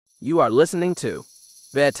You are listening to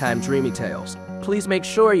Bedtime Dreamy Tales. Please make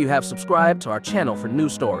sure you have subscribed to our channel for new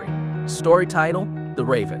story. Story title, The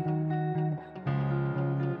Raven.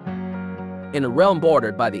 In a realm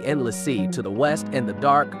bordered by the endless sea to the west and the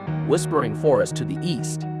dark, whispering forest to the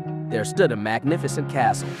east, there stood a magnificent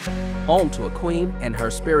castle, home to a queen and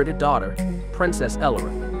her spirited daughter, Princess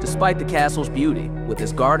Elara. Despite the castle's beauty, with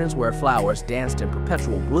its gardens where flowers danced in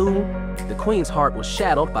perpetual bloom, the queen's heart was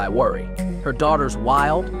shadowed by worry. Her daughter's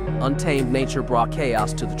wild, untamed nature brought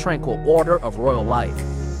chaos to the tranquil order of royal life.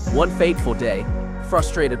 One fateful day,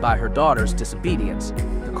 frustrated by her daughter's disobedience,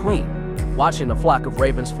 the queen, watching a flock of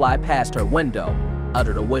ravens fly past her window,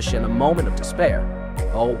 uttered a wish in a moment of despair.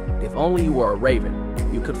 "Oh, if only you were a raven,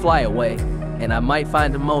 you could fly away, and I might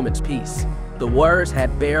find a moment's peace." The words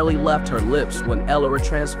had barely left her lips when Elara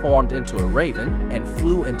transformed into a raven and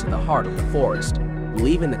flew into the heart of the forest,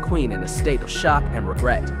 leaving the queen in a state of shock and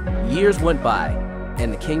regret. Years went by,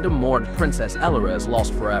 and the kingdom mourned Princess Elara as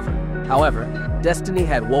lost forever. However, destiny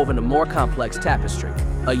had woven a more complex tapestry.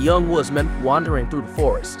 A young woodsman wandering through the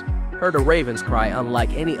forest heard a raven's cry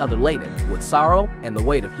unlike any other, laden with sorrow and the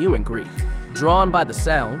weight of human grief. Drawn by the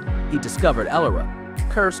sound, he discovered Elara,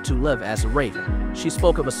 cursed to live as a raven. She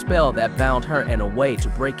spoke of a spell that bound her, and a way to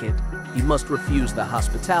break it, he must refuse the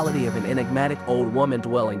hospitality of an enigmatic old woman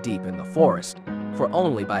dwelling deep in the forest, for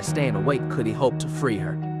only by staying awake could he hope to free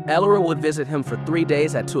her. Elara would visit him for 3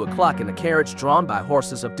 days at 2 o'clock in a carriage drawn by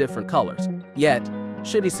horses of different colors. Yet,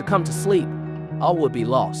 should he succumb to sleep, all would be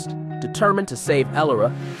lost. Determined to save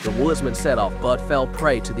Elara, the woodsman set off but fell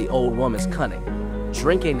prey to the old woman's cunning,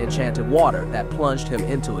 drinking enchanted water that plunged him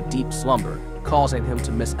into a deep slumber, causing him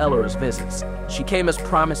to miss Elara's visits. She came as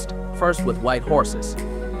promised, first with white horses,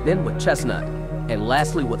 then with chestnut, and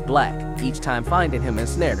lastly with black, each time finding him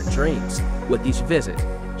ensnared in dreams. With each visit,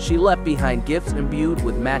 she left behind gifts imbued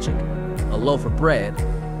with magic, a loaf of bread,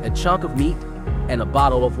 a chunk of meat, and a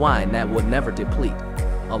bottle of wine that would never deplete,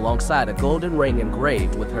 alongside a golden ring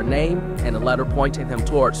engraved with her name and a letter pointing him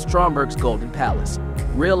towards Stromberg's golden palace.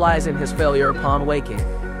 Realizing his failure upon waking,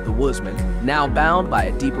 the woodsman, now bound by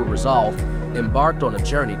a deeper resolve, embarked on a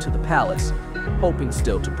journey to the palace, hoping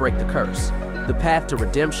still to break the curse. The path to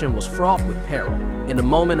redemption was fraught with peril. In a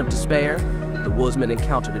moment of despair, the woodsman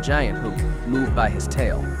encountered a giant who, moved by his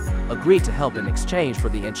tale, agreed to help in exchange for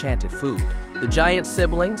the enchanted food. The giant's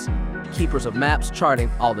siblings, keepers of maps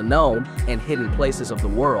charting all the known and hidden places of the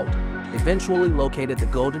world, eventually located the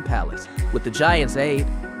Golden Palace. With the giant's aid,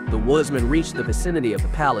 the woodsman reached the vicinity of the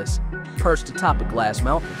palace, perched atop a glass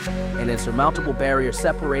mountain, an insurmountable barrier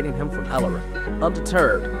separating him from Elara.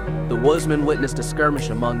 Undeterred, the woodsman witnessed a skirmish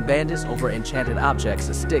among bandits over enchanted objects,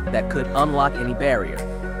 a stick that could unlock any barrier,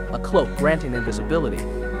 a cloak granting invisibility,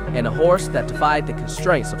 and a horse that defied the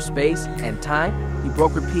constraints of space and time. He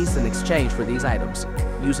brokered peace in exchange for these items,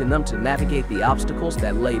 using them to navigate the obstacles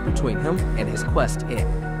that lay between him and his quest in.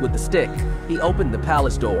 With the stick, he opened the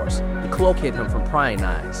palace doors, the cloak hid him from prying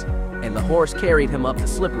eyes, and the horse carried him up the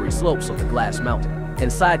slippery slopes of the glass mountain.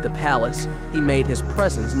 Inside the palace, he made his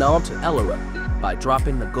presence known to Elara by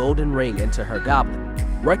dropping the golden ring into her goblet.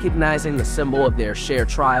 Recognizing the symbol of their shared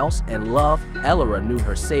trials and love, Elara knew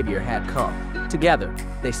her savior had come. Together,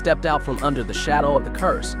 they stepped out from under the shadow of the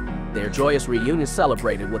curse, their joyous reunion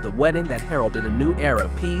celebrated with a wedding that heralded a new era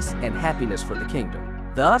of peace and happiness for the kingdom.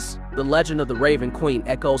 Thus, the legend of the Raven Queen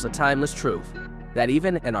echoes a timeless truth, that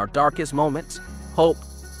even in our darkest moments, hope,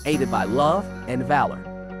 aided by love and valor,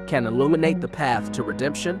 can illuminate the path to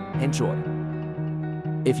redemption and joy.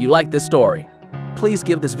 If you like this story, please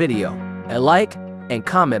give this video a like and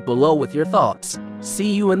comment below with your thoughts.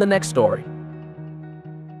 See you in the next story.